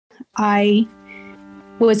I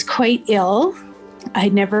was quite ill. I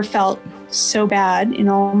never felt so bad in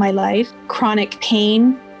all my life. Chronic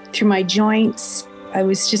pain through my joints. I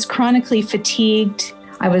was just chronically fatigued.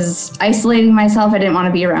 I was isolating myself. I didn't want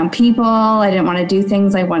to be around people. I didn't want to do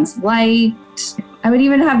things I once liked. I would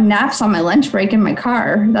even have naps on my lunch break in my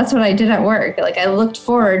car. That's what I did at work. Like, I looked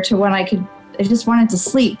forward to when I just wanted to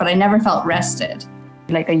sleep, but I never felt rested.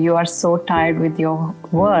 Like, you are so tired with your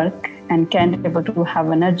work and can't able to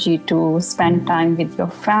have energy to spend time with your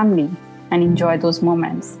family and enjoy those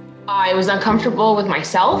moments. I was uncomfortable with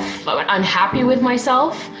myself, unhappy with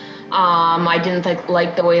myself. I didn't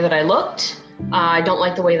like the way that I looked. I don't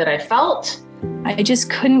like the way that I felt. I just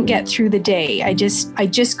couldn't get through the day. I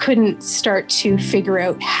just couldn't start to figure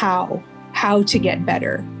out how to get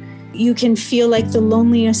better. You can feel like the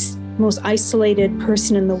loneliest, most isolated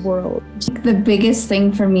person in the world. The biggest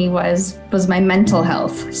thing for me was my mental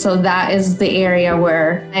health. So that is the area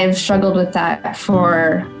where I've struggled with that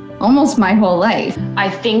for almost my whole life. I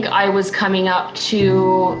think I was coming up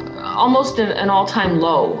to almost an all-time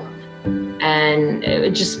low, and it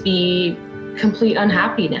would just be complete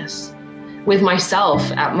unhappiness with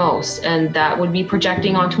myself at most, and that would be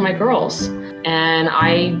projecting onto my girls. And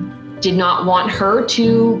I did not want her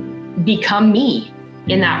to become me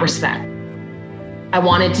in that respect. I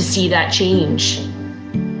wanted to see that change.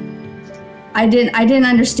 I didn't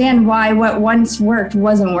understand why what once worked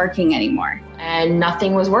wasn't working anymore. And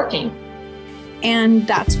nothing was working. And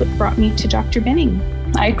that's what brought me to Dr. Benning.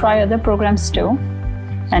 I try other programs too.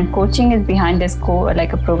 And coaching is behind this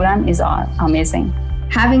a program is amazing.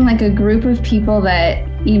 Having like a group of people that,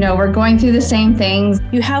 we're going through the same things.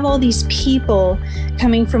 You have all these people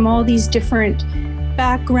coming from all these different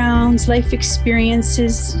backgrounds, life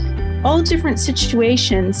experiences, all different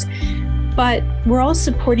situations, but we're all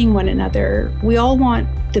supporting one another. We all want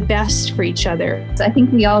the best for each other. So I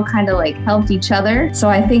think we all kind of helped each other. So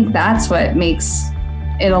I think that's what makes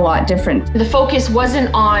it a lot different. The focus wasn't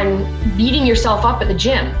on beating yourself up at the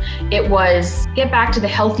gym. It was get back to the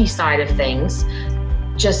healthy side of things.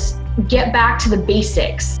 Just get back to the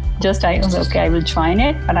basics. I was okay, I will try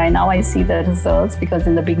it, but now I see the results, because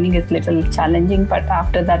in the beginning it's a little challenging, but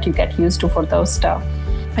after that you get used to for those stuff.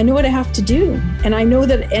 I know what I have to do, and I know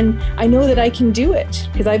that I can do it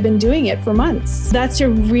because I've been doing it for months. That's a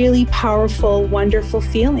really powerful, wonderful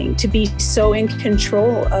feeling, to be so in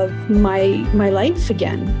control of my life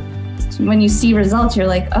again. When you see results, you're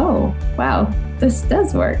like, oh, wow, this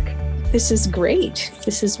does work. This is great.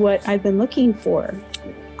 This is what I've been looking for.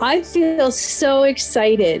 I feel so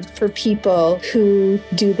excited for people who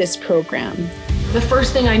do this program. The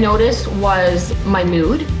first thing I noticed was my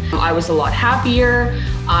mood. I was a lot happier.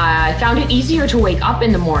 I found it easier to wake up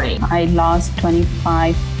in the morning. I lost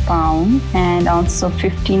 25 pounds and also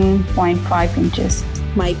 15.5 inches.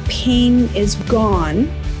 My pain is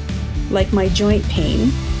gone, like my joint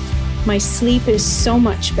pain. My sleep is so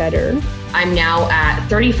much better. I'm now at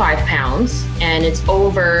 35 pounds and it's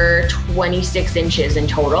over 26 inches in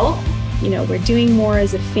total. We're doing more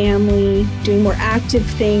as a family, doing more active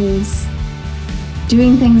things.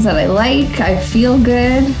 Doing things that I like, I feel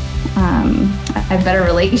good. I have better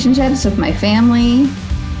relationships with my family.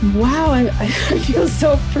 Wow, I feel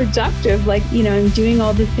so productive. I'm doing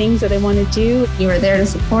all the things that I want to do. You were there to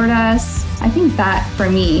support us. I think that for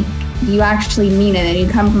me, you actually mean it and you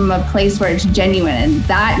come from a place where it's genuine, and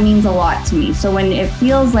that means a lot to me. So when it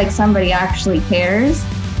feels like somebody actually cares,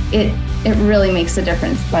 it really makes a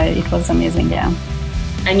difference. But it was amazing, yeah.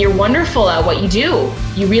 And you're wonderful at what you do.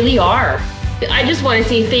 You really are. I just want to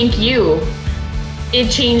say thank you. It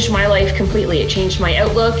changed my life completely. It changed my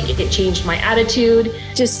outlook. It changed my attitude.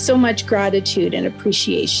 Just so much gratitude and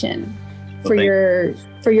appreciation for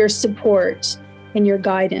your support and your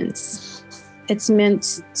guidance. It's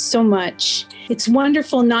meant so much. It's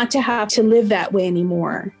wonderful not to have to live that way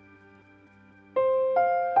anymore.